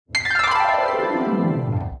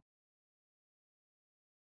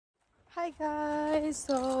Hi guys,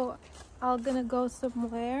 so I'm gonna go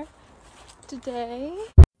somewhere today.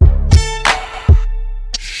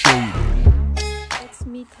 It's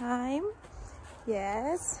me time.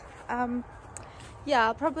 Yes. Yeah,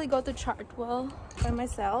 I'll probably go to Chartwell by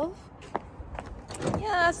myself.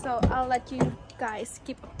 Yeah, so I'll let you guys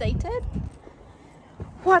keep updated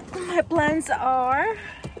what my plans are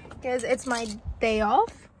because it's my day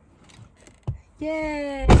off.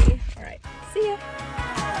 Yay! Alright, see ya!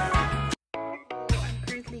 I'm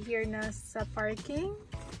currently here na sa parking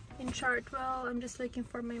in Chartwell. I'm just looking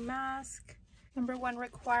for my mask. Number one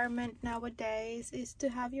requirement nowadays is to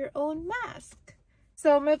have your own mask.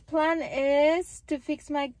 So my plan is to fix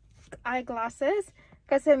my eyeglasses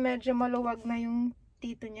kasi medyo maluwag na yung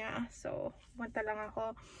dito niya. So, punta lang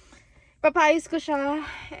ako. Papaayos ko siya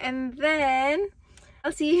and then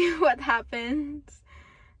I'll see what happens.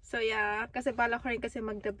 So yeah, kasi bala ko rin kasi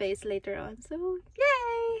mag-debase later on. So,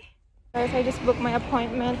 yay! Guys, I just booked my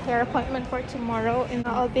hair appointment for tomorrow and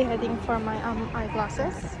I'll be heading for my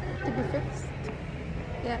eyeglasses to be fixed.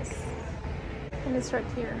 Yes. And it's right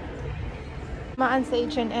here. Maan sa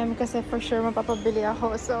H&M kasi for sure mapapabili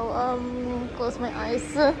ako. So, close my eyes.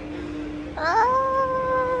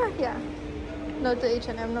 Yeah. No to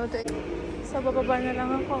H&M, no to So, bababa na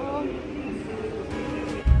lang ako.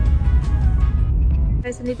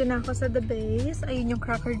 Guys, nandito na ako sa the base. Ayun yung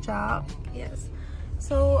Cracker Jack. Yes.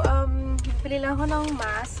 So, pili lang ako ng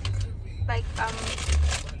mask. Like,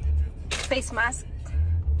 face mask.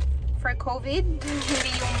 For COVID. Hindi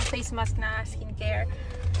yung face mask na skincare.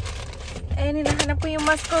 And hinahanap ko yung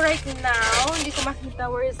mask ko right now. Hindi ko makita.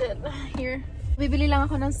 Where is it? Here. Bibili lang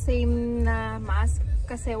ako ng same na mask.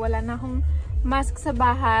 Kasi wala na akong mask sa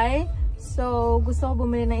bahay. So, gusto ko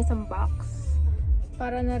bumili ng isang box.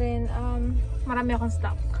 Para na rin, marami akong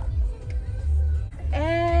stock.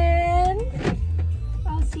 And,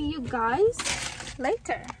 I'll see you guys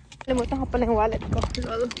later. Limutan ko pala yung wallet ko.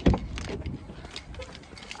 Lol.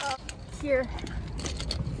 Here.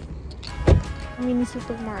 Mini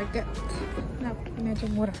supermarket. Medyo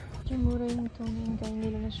mura. Medyo mura yung itong gawin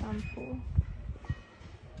nila na shampoo.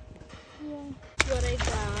 Yeah. What I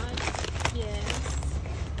got. Yes.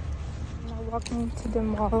 Now walking to the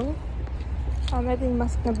mall. Ito yung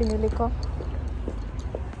mask na binili ko.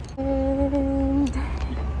 And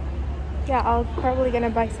yeah, I'll probably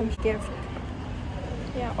gonna buy some gift.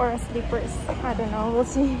 Yeah, or a slippers. I don't know. We'll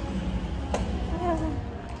see. Yeah.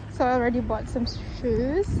 So I already bought some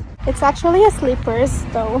shoes. It's actually a slippers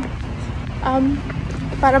though.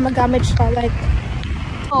 Para magamit siya like.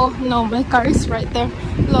 Oh no, my car is right there.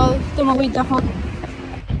 Lol, tumawid ako.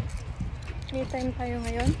 May time tayo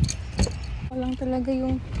ngayon. Walang talaga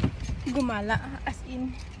yung gumala. As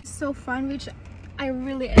in, so fun, which I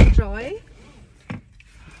really enjoy.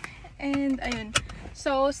 And ayun.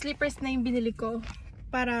 So, slippers na yung binili ko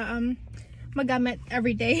para magamit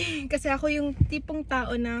everyday. Kasi ako yung tipong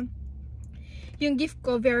tao na yung gift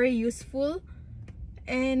ko very useful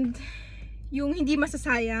and yung hindi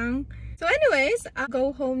masasayang. So anyways, I'll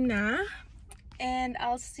go home na and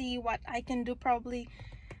I'll see what I can do. Probably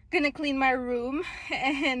gonna clean my room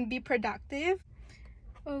and be productive.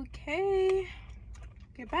 Okay.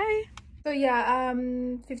 Okay, bye. So yeah,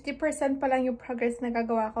 50% pa lang yung progress na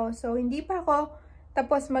gagawa ko. So hindi pa ako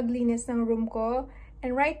tapos maglinis ng room ko.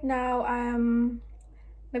 And right now,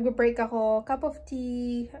 nagbe-break ako. Cup of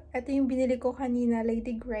tea. Ito yung binili ko kanina,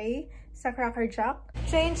 Lady Grey, sa Cracker Jack.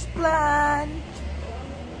 Change plan!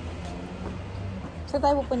 Saan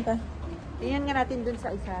tayo pupunta? Tingnan nga natin dun sa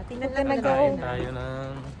isa. Tingnan We're lang gonna go. Tayo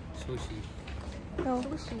ng sushi. No,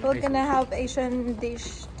 Sushi. we're gonna have Asian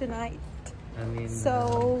dish tonight. I mean,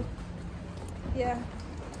 So, yeah.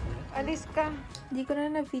 Alis ka. Hindi ko na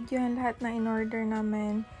na-videohan lahat na in-order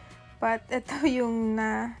namin. But ito yung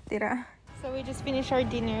natira. So we just finished our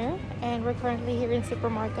dinner and we're currently here in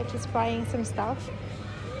supermarket just buying some stuff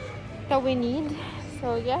that we need.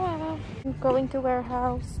 So yeah, I'm going to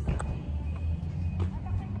warehouse.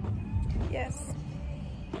 Yes.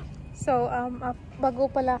 So bago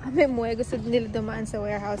pala kami umuwi, gusto nila dumaan sa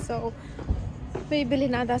warehouse. So bibili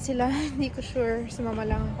na ata sila. Hindi ko sure, sumama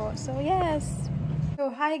lang ako. So yes. So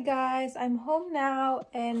hi guys, I'm home now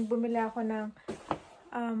and bumili ako ng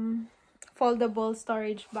foldable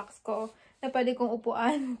storage box ko na pwede kong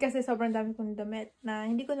upuan kasi sobrang dami kong damit na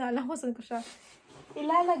hindi ko na alam kung saan ko siya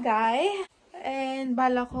ilalagay. And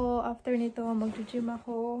bala ko after nito mag-gym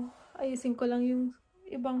ako. Ayusin ko lang yung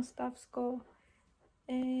ibang stuffs ko.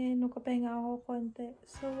 And nakapahinga ako konti.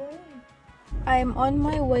 So I'm on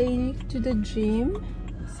my way to the gym.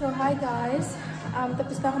 So hi guys.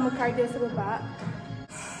 Tapos na ako mag-cardio sa baba.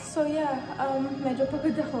 So yeah, medyo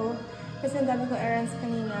pagod ako kasi ang dami kong errands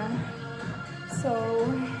kanina. So,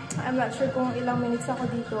 I'm not sure kung ilang minutes ako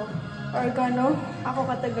dito or gano ako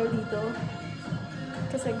katagal dito.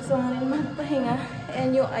 Kasi gusto nga rin magpahinga.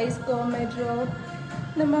 And yung eyes ko medyo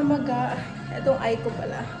namamaga. Itong eye ko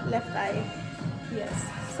pala. Left eye. Yes.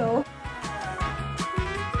 So,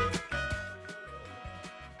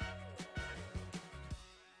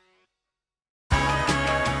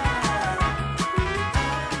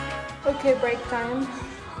 okay, break time.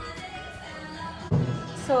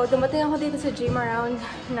 So, dumating ako dito sa gym around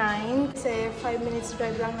 9. Kasi 5 minutes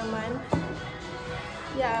drive lang naman.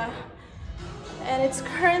 Yeah. And it's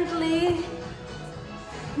currently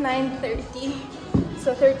 9:30.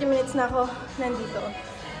 So, 30 minutes na ako nandito.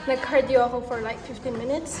 Nag-cardio ako for like 15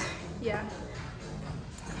 minutes. Yeah.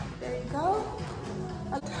 There you go.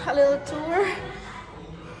 A little tour.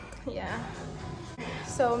 Yeah.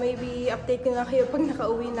 So, maybe update ko na kayo pag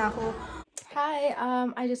nakauwi na ako. Hi,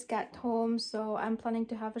 I just got home, so I'm planning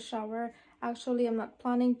to have a shower. Actually, I'm not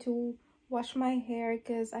planning to wash my hair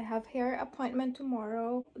because I have hair appointment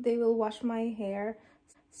tomorrow. They will wash my hair.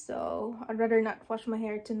 So, I'd rather not wash my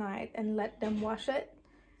hair tonight and let them wash it.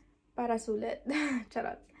 Para sulit.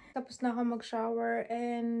 Charot. Tapos na ako mag-shower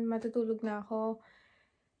and matutulog na ako.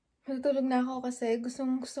 Matutulog na ako kasi gusto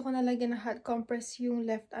ko na lagyan ng hot compress yung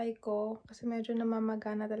left eye ko. Kasi medyo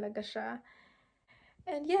namamaga na talaga siya.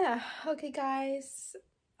 And yeah, okay guys,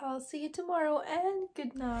 I'll see you tomorrow and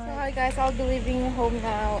good night. So hi guys, I'll be leaving home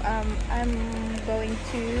now. I'm going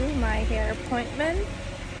to my hair appointment.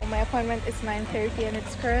 My appointment is 9:30 and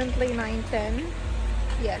it's currently 9:10.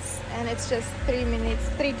 Yes, and it's just 3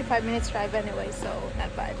 to 5 minutes drive anyway, so not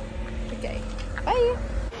bad. Okay, bye.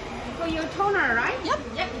 For your toner, right? Yep.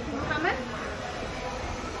 Yep. Comment.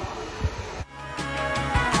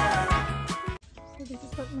 So this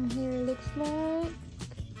is what my hair looks like.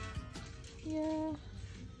 Yeah.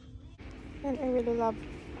 And I really love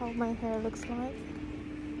how my hair looks like.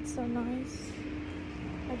 It's so nice.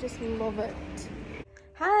 I just love it.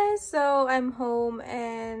 Hi, so I'm home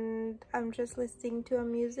and I'm just listening to a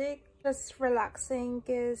music. Just relaxing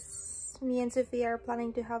because me and Sophia are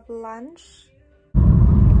planning to have lunch.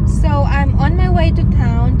 So I'm on my way to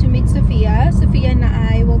town to meet Sophia. Sophia and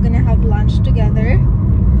I will gonna have lunch together.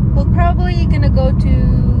 We'll probably gonna go to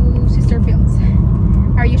Sister Fields,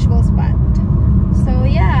 our usual spot. So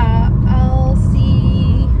yeah, I'll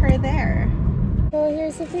see her there. So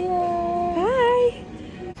here's Sophia. Hi.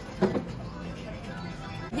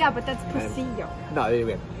 Yeah, but that's Pusio. No,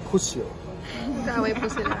 wait. Pusio. Away po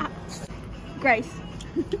sila. Grace.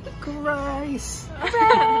 Grace.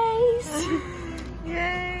 Grace.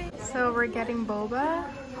 Yay. So we're getting boba,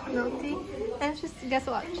 milk tea, and guess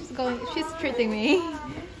what? She's treating me.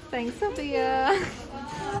 Thanks, Sophia.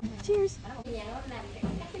 Cheers.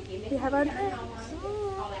 You have on her?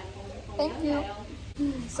 Thank you.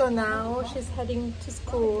 So now she's heading to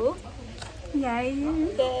school. Yay.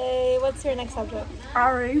 Yay. What's your next subject?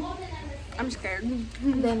 Sorry. I'm scared.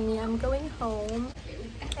 Then me, I'm going home.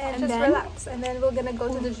 And just then? relax. And then we're gonna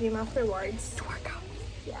go to the gym afterwards. To work out.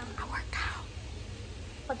 Yeah. I work out.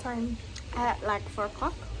 What time? At like 4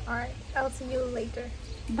 o'clock. Alright. I'll see you later.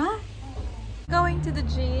 Bye. Going to the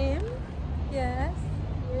gym. Yes.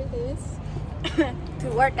 Here it is. To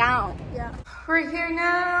work out. Yeah. We're here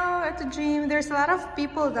now at the gym. There's a lot of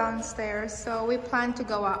people downstairs, so we plan to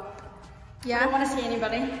go up. I Yeah. don't want to see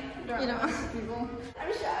anybody. You know. People. I'm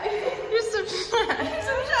shy. You're so shy. I'm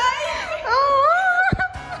so shy. Oh.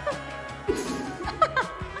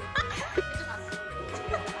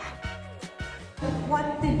 What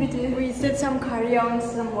did we do? We did some cardio and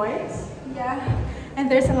some weights. Yeah. And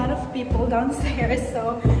there's a lot of people downstairs,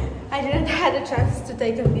 so I didn't have a chance to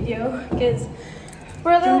take a video because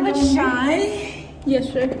we're a little bit shy. Yeah,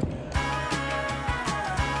 sure.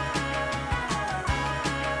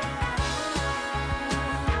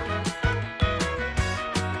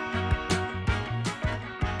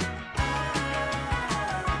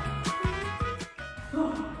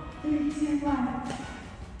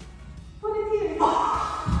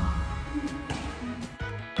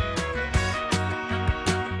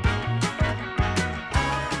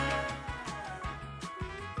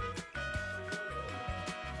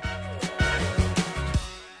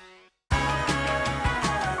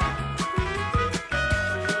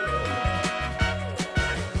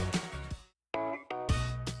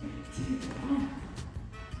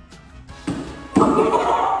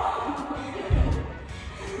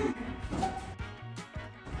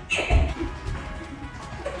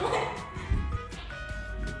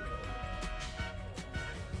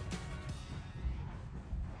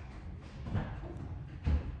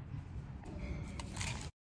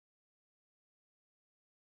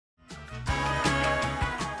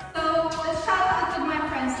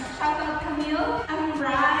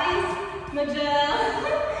 Majel,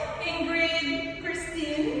 Ingrid,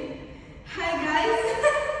 Christine. Hi guys.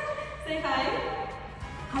 Say hi.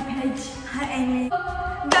 Hi Paige. Hi Amy.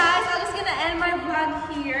 Guys, I'm just gonna end my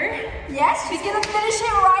vlog here. Yes, she's gonna finish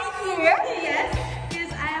it right here. Yes,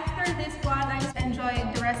 because after this one, I just enjoy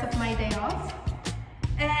the rest of my day off.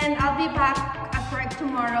 And I'll be back at work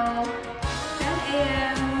tomorrow, 10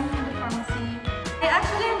 a.m. in the pharmacy. I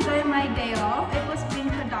actually enjoy my day off. It was being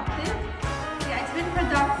productive. Yeah, it's been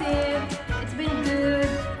productive. It's been good.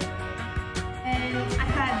 And I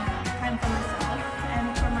had time for myself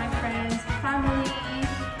and for my friends, family,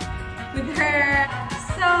 with her.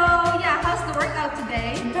 So yeah, how's the workout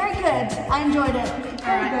today? Very good. I enjoyed it.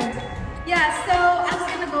 Very Alright. good. Yeah, so I'm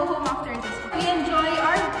just gonna go home after this. We enjoy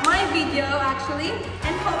my video actually,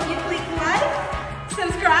 and hope you click like,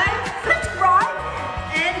 subscribe,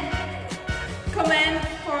 and comment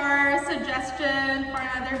for suggestion for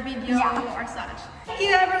another video or such. Thank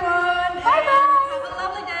you everyone,